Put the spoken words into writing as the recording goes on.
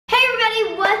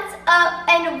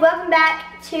welcome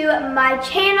back to my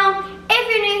channel.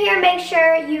 If you're new here, make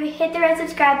sure you hit the red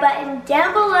subscribe button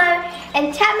down below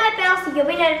and tap my bell so you'll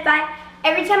be notified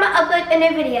every time I upload a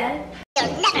new video.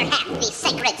 You'll never have the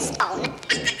sacred stone.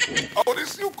 Oh,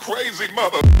 this you crazy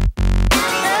mother.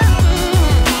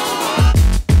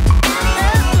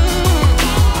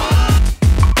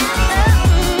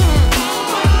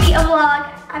 A vlog.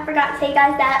 I forgot to tell you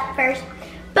guys that first.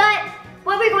 But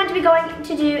what we're going to be going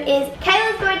to do is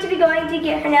Kayla's going to be going to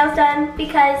get her nails done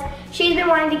because she's been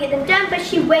wanting to get them done, but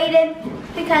she waited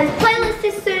because playlist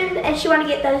is soon and she wanted to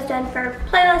get those done for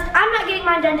playlist. I'm not getting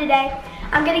mine done today.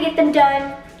 I'm gonna get them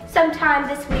done sometime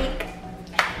this week.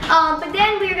 But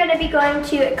then we're gonna be going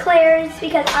to Claire's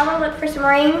because I want to look for some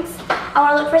rings. I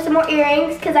want to look for some more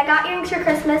earrings because I got earrings for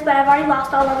Christmas, but I've already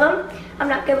lost all of them. I'm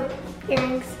not good with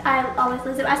earrings. I always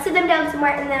lose them. I sit them down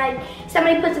somewhere and then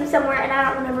somebody puts them somewhere and I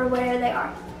don't remember where they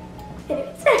are.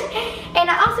 Anyways. And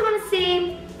I also want to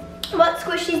see what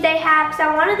squishies they have because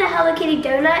I wanted the Hello Kitty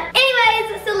donut.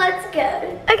 Anyways, so let's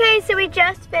go. Okay, so we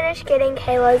just finished getting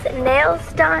Kayla's nails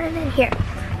done and here,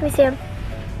 let me see them.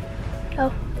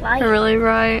 Oh, light. Really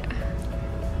bright.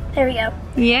 There we go.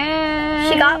 Yeah.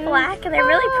 She got black and they're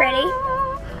really pretty.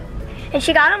 And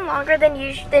she got them longer than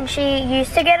she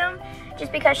used to get them,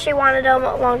 just because she wanted them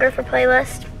longer for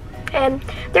playlist. And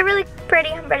they're really pretty.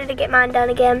 I'm ready to get mine done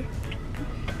again.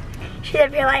 She's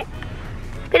over here like.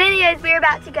 But anyways, we're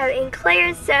about to go in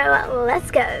Claire's, so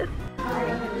let's go.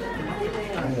 I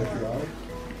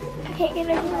can't get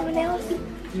over my nails.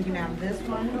 You can have this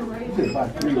one.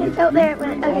 Oh, there it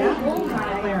went. Okay.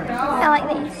 I like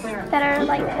these better,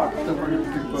 like that.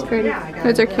 It's pretty.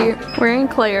 Those are cute. We're in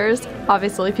Claire's,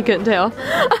 obviously, if you couldn't tell.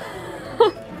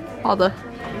 All the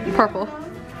purple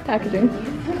packaging.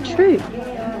 True.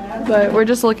 But we're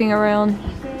just looking around.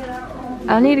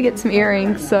 I need to get some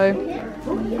earrings, so.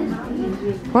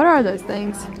 What are those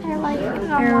things? They're like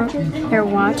watches. They're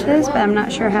watches, but I'm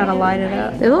not sure how to light it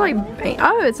up. They look like,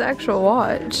 oh, it's an actual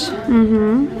watch. Okay.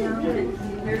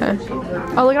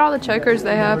 Oh, look at all the chokers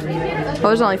they have. Oh,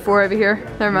 there's only 4 over here.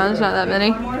 Never mind, there's not that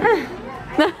many.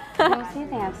 Well, see,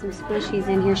 they have some squishies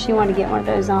in here. She wanted to get one of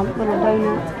those little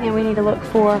donuts, and we need to look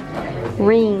for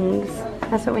rings.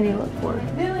 That's what we need to look for.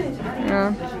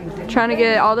 Yeah. Trying to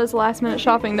get all this last minute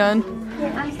shopping done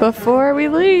before we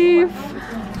leave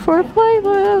for a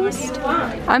playlist.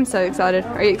 I'm so excited.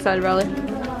 Are you excited, Bryleigh?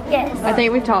 Yes. I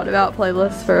think we've talked about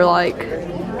playlists for like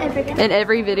in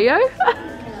every video.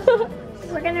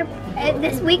 We're gonna,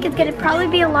 this week is gonna probably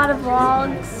be a lot of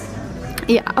vlogs.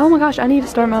 Yeah, oh my gosh, I need to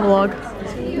start my vlog.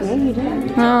 Yeah, you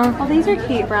do. Oh, these are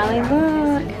cute, Bryleigh. Look.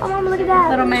 Oh, Mama, look at that.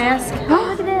 Little mask. Oh,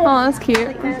 look at this. Oh, that's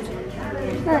cute.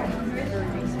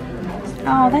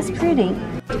 Oh, that's pretty.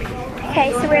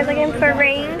 Okay, so we're looking for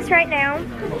rings right now.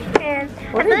 And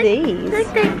What are these? I feel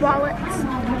like they're wallets.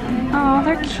 Oh,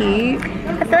 they're cute.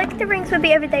 I feel like the rings would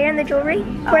be over there in the jewelry,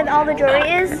 where all the jewelry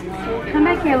is. Come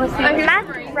back here, let's see. My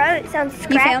throat sounds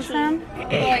scratchy. You found some?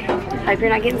 Hope you're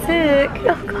not getting sick.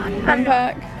 Oh, God.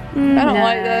 Unpack. I don't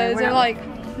like those. They're like.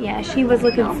 Yeah, she was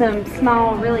looking for some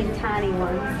small, really tiny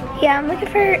ones. Yeah, I'm looking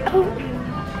for,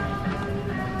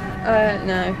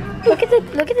 No. look at this.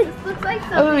 Looks like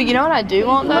some. Oh, you know what I do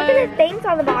want though? Look at the things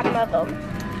on the bottom of them.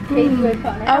 I Would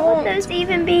want. those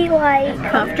even be like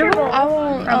comfortable? I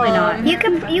want. Probably not. You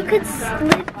could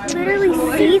literally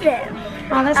see them.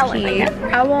 Oh, that's I cute.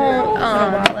 I want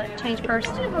Wallet. Change purse.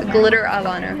 glitter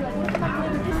eyeliner.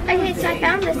 Okay, so I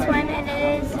found this one and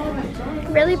it is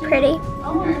really pretty.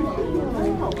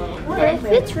 And it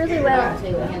fits really well. I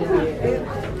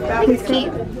think it's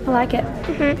cute. I like it.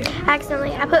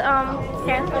 Accidentally, I put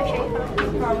here, let me show you.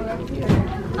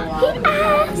 He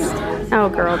asked. Oh,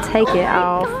 girl, take it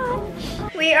off.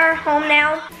 We are home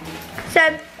now. So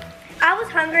I was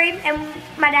hungry and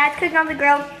my dad's cooking on the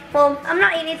grill. Well, I'm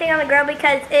not eating anything on the grill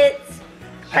because it's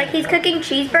like he's cooking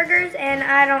cheeseburgers and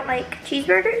I don't like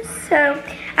cheeseburgers. So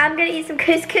I'm gonna eat some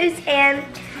couscous and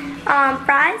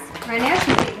fries. Right now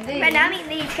she's eating these. Right now I'm eating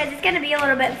these because it's gonna be a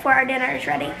little bit before our dinner is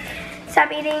ready. So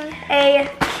I'm eating a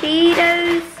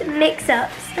Cheetos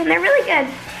mix-ups and they're really good.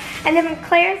 And then from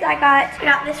Claire's I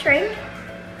got this ring.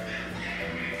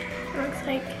 It looks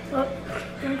like, look,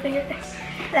 let me figure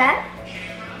that.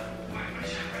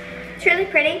 It's really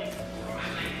pretty.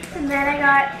 And then I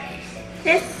got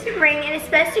this ring and it's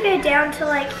supposed to go down to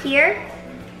like here.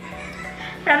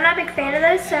 But I'm not a big fan of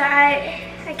those, so I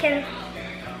can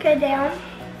go down.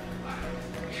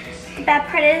 The bad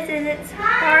part is it's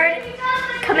hard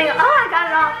coming off. Oh, I got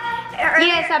it off. Earlier,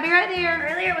 Yes, I'll be right there.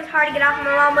 Earlier it was hard to get off and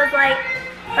my mom was like,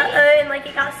 uh-oh, and like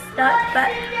it got stuck, but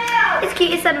it's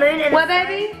cute. It's a moon and What, it's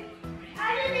baby?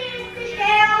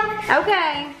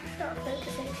 Okay. not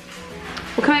focusing.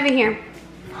 Well, come over here.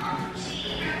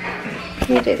 Let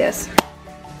me do this.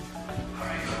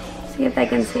 See if they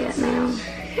can see it now.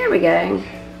 Here we go.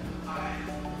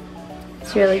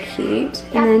 It's really cute.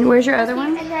 And then where's your other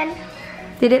one? And then,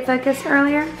 Did it focus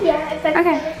earlier? yeah, it's like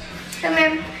Okay. and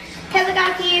then Kayla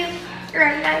got a few, or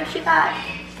no,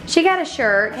 She got a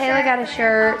shirt. Kayla got a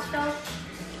shirt.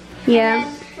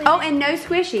 Yeah. Oh, and no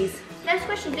squishies. No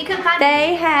squishies, we couldn't find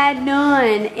They had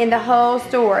none in the whole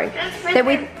store. That's right That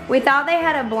there. we thought they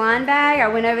had a blind bag. I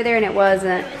went over there and it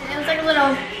wasn't. It was like a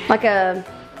little Like a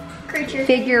creature.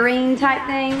 figurine type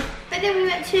thing. But then we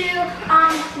went to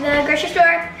the grocery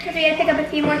store because we had to pick up a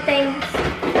few more things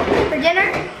for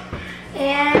dinner.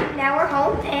 And now we're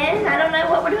home and I don't know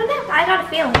what we're doing now. I got a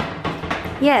feeling.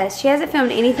 Yes, she hasn't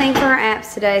filmed anything for her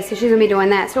apps today, so she's gonna be doing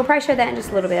that. So we'll probably show that in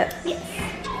just a little bit. Yes.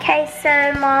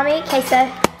 Queso, mommy. Queso.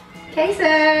 Queso.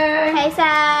 Queso.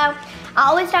 I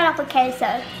always start off with queso.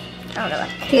 I don't know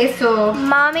why. Queso.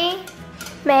 Mommy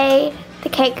made the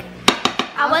cake.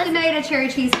 I also made a cherry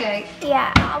cheesecake.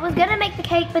 Yeah, I was gonna make the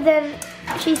cake, but then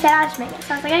she said I should make it.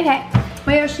 So I was like, okay.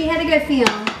 Well, she had to go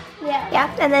film. Yeah.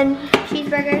 Yeah, and then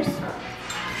cheeseburgers,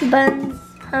 buns,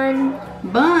 hun,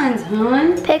 Buns,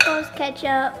 hun. pickles,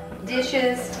 ketchup,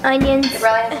 Dishes. onions. That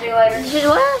Bryleigh has to do later. Just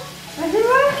what? Does it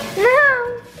work?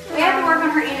 No. We have to work on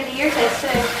her end of the year test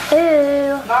too.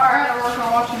 Ew. Alright, I work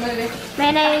on watching a movie.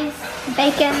 Mayonnaise,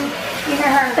 bacon. You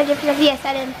heard her. Bunch of stuff. Yes,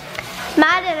 I did.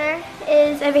 My dinner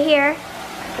is over here.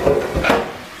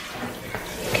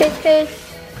 Couscous,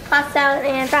 pasta salad,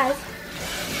 and fries.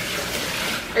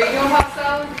 Are you doing pasta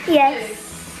salad? Yes.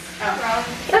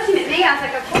 That's me. I was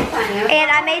like, okay, fine.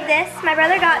 And I made this. My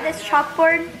brother got this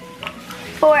chalkboard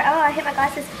for, oh, I hit my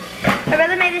glasses. My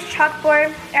brother made this chalkboard,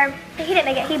 or he didn't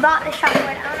make it. He bought this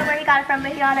chalkboard. I don't know where he got it from,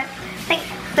 but he got it. I think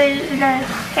the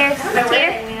Harris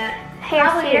Theater.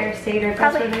 Harris Theater.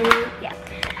 Probably. Yeah.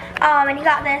 And he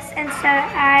got this, and so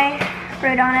I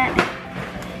wrote on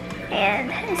it, and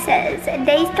it says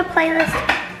days to playlist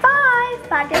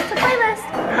 5 days to playlist.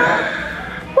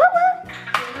 Woo woo!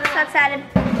 So excited.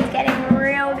 It's getting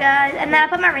real good. And then I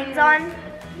put my rings on.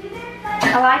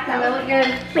 I like them. They look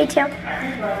good. Me too.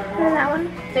 And then that one.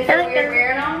 They feel weird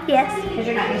wearing them? Yes. Because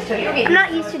you're not used to it. You'll I'm get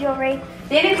not used to jewelry.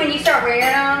 Then if when you start wearing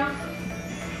them,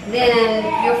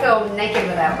 then you'll feel naked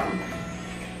without them.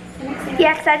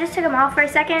 Yeah, because I just took them off for a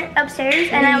second upstairs,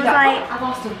 and I was like, I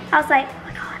lost them. oh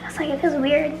my god, I was like, it feels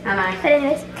weird. I know. But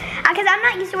anyways, because I'm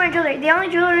not used to wearing jewelry. The only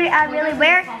jewelry I really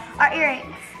wear are earrings.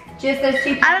 Just those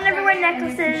two. I don't ever wear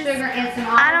necklaces. Sugar and some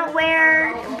I don't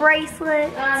wear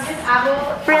bracelets. Just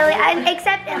eyeball. Really,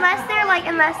 except unless they're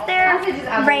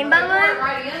rainbow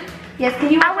looms. Yes,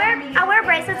 can you? I wear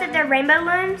bracelets if they're rainbow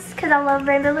looms because I love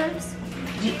rainbow looms.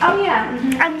 Oh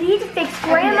yeah. I need to fix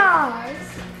grandma's.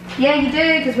 Yeah, you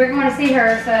do, because we're going to see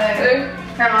her, so.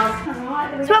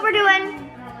 Grandma's. That's what we're doing.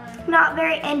 Not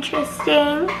very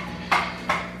interesting.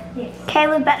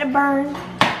 Kayla's about to burn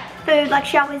food like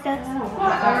she always does.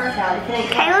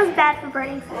 Kayla's bad for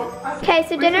burning food. Okay,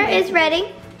 so dinner is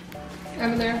ready.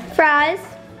 Over there. Fries.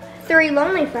 3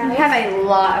 lonely We fries. have a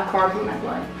lot of carbs in that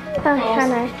blood. Oh, I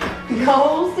know.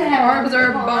 Goals to have. Carbs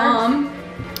are bomb.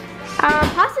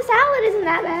 Pasta salad isn't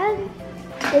that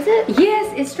bad. Is it?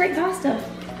 Yes, it's straight pasta.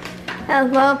 Oh,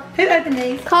 well. Who opened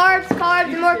these? Carbs,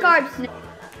 carbs, and more carbs.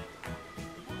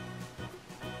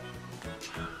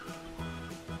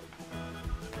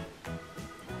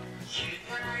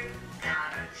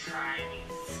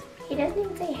 He doesn't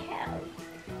even say how.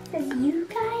 He says, you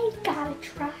guys gotta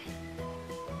try.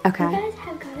 Okay. You guys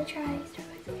have gotta try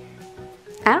Starbucks here.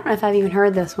 I don't know if I've even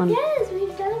heard this one. Yes,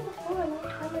 we've done it before a long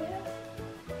time ago.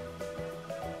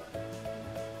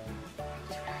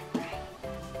 It's really great.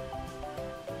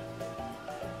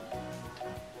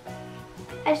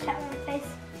 I just got my face.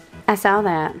 I saw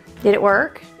that. Did it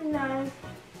work? No,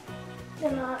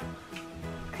 they're not.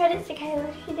 Credits to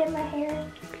Kayla, she did my hair.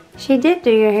 She did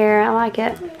do your hair. I like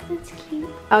it. It's cute.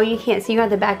 Oh, you can't see. You got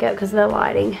the back up because of the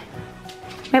lighting.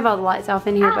 We have all the lights off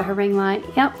in here, but her ring light.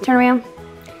 Yep, turn around.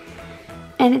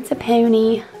 And it's a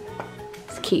pony.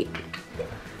 It's cute.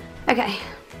 Okay.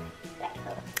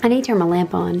 I need to turn my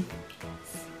lamp on.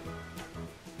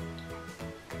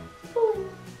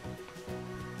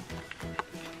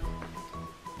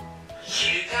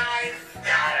 You guys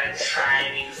gotta try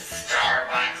new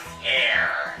Starbucks air.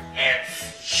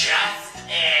 It's just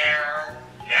air,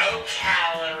 no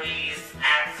calories,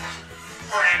 and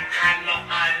frickin'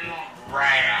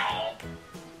 unreal.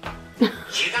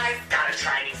 You guys gotta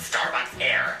try new Starbucks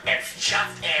air. It's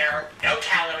just air, no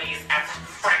calories, and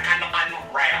frickin'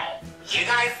 unreal. You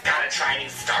guys gotta try new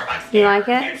Starbucks You air. like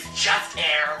it? It's just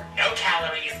air, no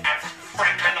calories, and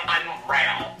frickin'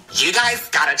 unreal. You guys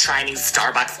gotta try new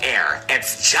Starbucks Air.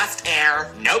 It's just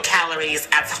air, no calories,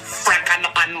 it's frickin'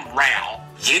 unreal.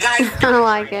 You guys I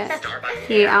like it.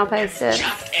 Cute, I'll post it.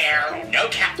 just air, no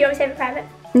calories. Do you want me to save it private?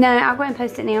 No, I'll go ahead and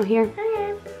post it now here.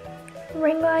 Okay.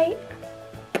 Ring light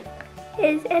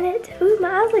is in it. Ooh, my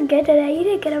eyes look good today. You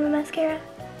did good on my mascara.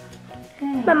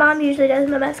 My mom usually does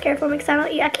my mascara for me because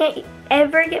I can't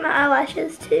ever get my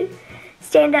eyelashes to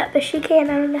stand up, but she can.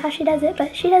 I don't know how she does it,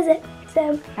 but she does it.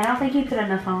 So I don't think you put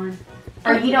enough on.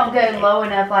 Or you don't go low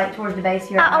enough like towards the base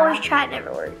of your eye. I always try, it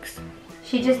never works.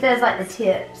 She just does like the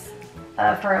tips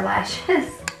of her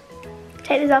lashes.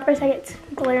 Take this off for a second. It's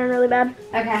glaring really bad.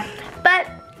 Okay. But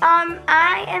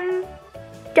I am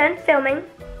done filming.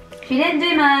 She didn't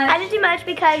do much. I didn't do much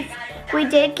because we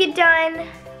did get done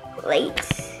late.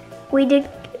 We did,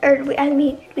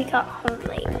 we got home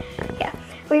late. Yeah,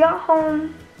 we got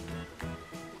home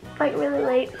like really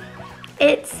late.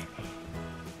 It's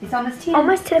almost 10.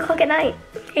 Almost 10 o'clock at night.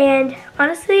 And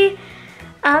honestly,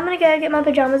 I'm gonna go get my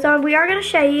pajamas on. We are gonna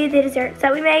show you the desserts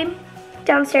that we made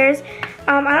downstairs.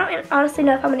 I don't honestly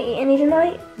know if I'm gonna eat any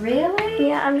tonight. Really?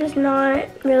 Yeah, I'm just not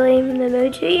really in the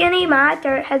mood to eat any. My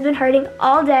throat has been hurting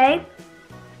all day.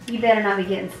 You better not be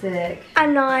getting sick.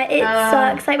 I'm not. It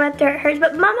sucks. Like my throat hurts.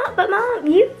 But mom,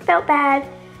 you felt bad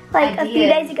like a few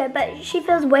days ago, but she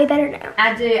feels way better now.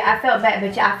 I do. I felt bad,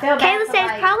 but I felt bad. Kayla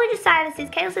says probably just sinuses.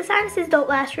 Kayla says sinuses don't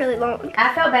last really long.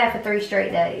 I felt bad for 3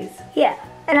 straight days. Yeah,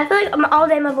 and I feel like all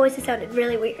day my voice has sounded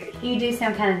really weird. You do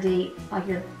sound kind of deep. Like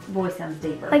your voice sounds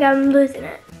deeper. Like I'm losing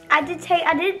it. I did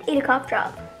eat a cough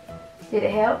drop. Did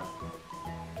it help?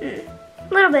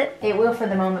 A little bit. It will for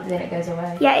the moment, but then it goes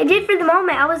away. Yeah, it did for the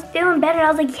moment. I was feeling better. I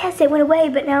was like, yes, it went away,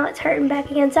 but now it's hurting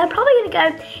back again. So I'm probably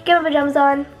gonna go get my pajamas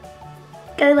on,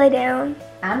 go lay down.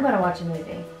 I'm gonna watch a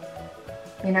movie.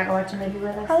 You're not gonna watch a movie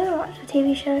with us? Probably gonna watch a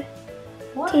TV show.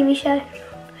 What? TV show.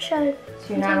 A show. So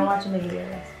you're not gonna watch a movie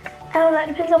with us? I don't know. It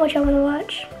depends on what y'all want to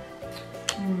watch.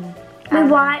 We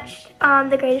watched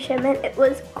The Greatest Showman. It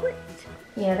was great.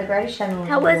 Yeah, The Greatest Showman was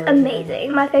That was really amazing.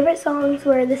 good. My favorite songs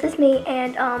were This Is Me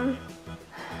and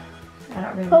I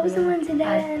don't remember. what was the ones in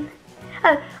that?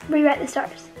 Oh, Rewrite the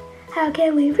Stars. How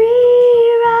can we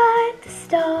rewrite the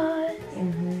stars?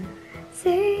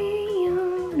 Say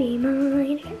you'll be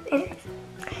mine. Anyways.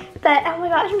 But oh my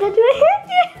gosh, I'm gonna do my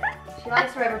hair. She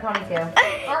likes to wear her ponytail.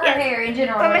 Or her Yes. hair in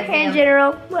general. Or my hair in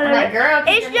general. Whatever. like, girl,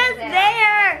 keep it's your just hair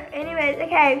down. there. Anyways,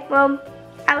 okay. Well,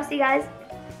 I will see you guys.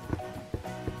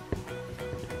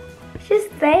 It's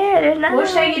just there. There's nothing. We'll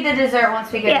show you the dessert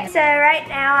once we get Yeah, so right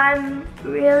now I'm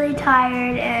really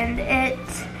tired and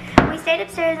we stayed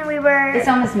upstairs and we were, It's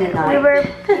almost midnight.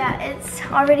 yeah, it's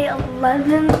already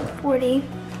 11:40,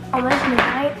 almost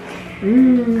midnight.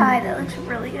 That looks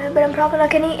really good, but I'm probably not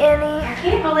gonna eat any. I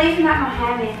can't believe you're not gonna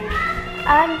have any.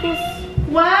 I'm just...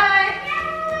 What?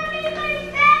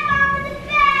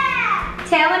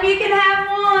 Tell him you can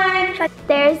have one.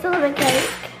 There's the lemon cake.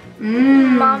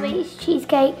 Mommy's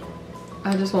cheesecake.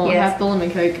 I just want half the lemon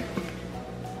cake.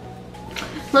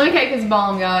 Lemon cake is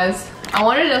bomb, guys. I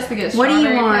wanted us to get What strawberry do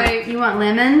you want? cake. You want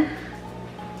lemon?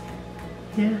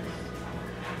 Yeah.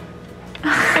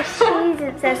 She's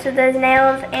obsessed with those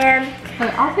nails and...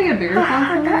 Like, I'll take a bigger one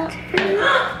for that.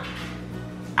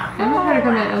 I'm not gonna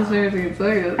come downstairs and get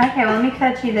serious. Okay, well, let me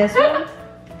cut you this one.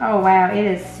 Oh wow, it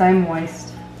is so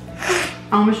moist.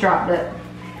 Almost dropped it.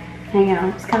 Hang on,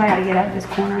 it's because I gotta get out of this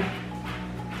corner.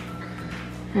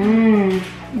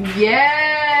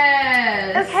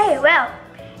 Yes! Okay, well,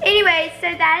 anyway, so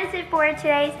that is it for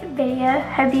today's video.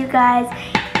 Hope you guys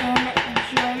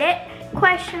enjoyed it.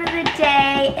 Question of the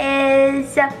day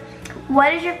is,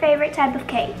 what is your favorite type of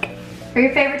cake? Or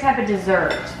your favorite type of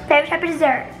dessert? Favorite type of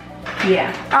dessert?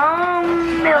 Yeah.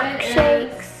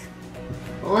 Milkshakes.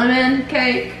 Lemon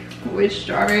cake with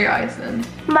strawberry icing.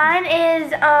 Mine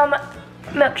is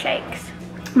milkshakes.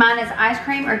 Mine is ice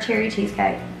cream or cherry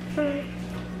cheesecake.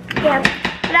 Yeah,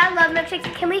 but I love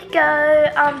milkshakes. Can we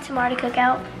go tomorrow to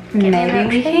Cookout? Maybe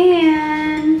we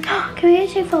can. Can we get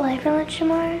Chick-fil-A for lunch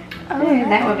tomorrow? Oh, Ooh,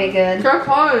 that would be good. They're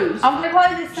closed. Oh, they're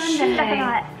closed this Shoot, Sunday.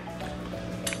 I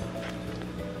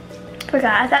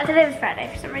forgot. I thought today was Friday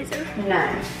for some reason.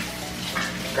 No.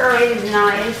 Girl, it is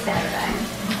not. It is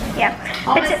Saturday. Yeah.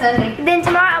 Almost Sunday. Then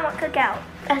tomorrow I want Cookout.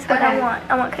 That's what I Okay. want.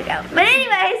 I want Cookout. But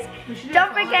anyways,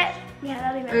 don't forget. Yeah,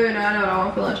 that'll be better. Ooh, no, I know what I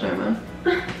want for lunch, never mind.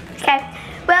 Okay.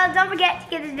 Well, don't forget to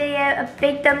give this video a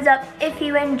big thumbs up if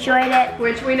you enjoyed it.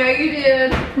 Which we know you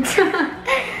did.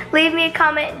 Leave me a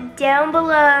comment down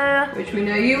below. Which we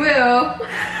know you will.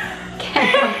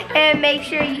 And make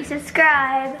sure you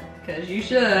subscribe. Because you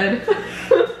should.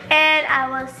 And I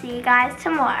will see you guys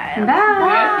tomorrow.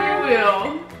 Bye. Yes, you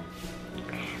will.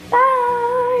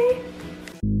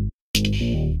 Bye.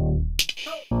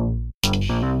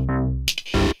 Bye.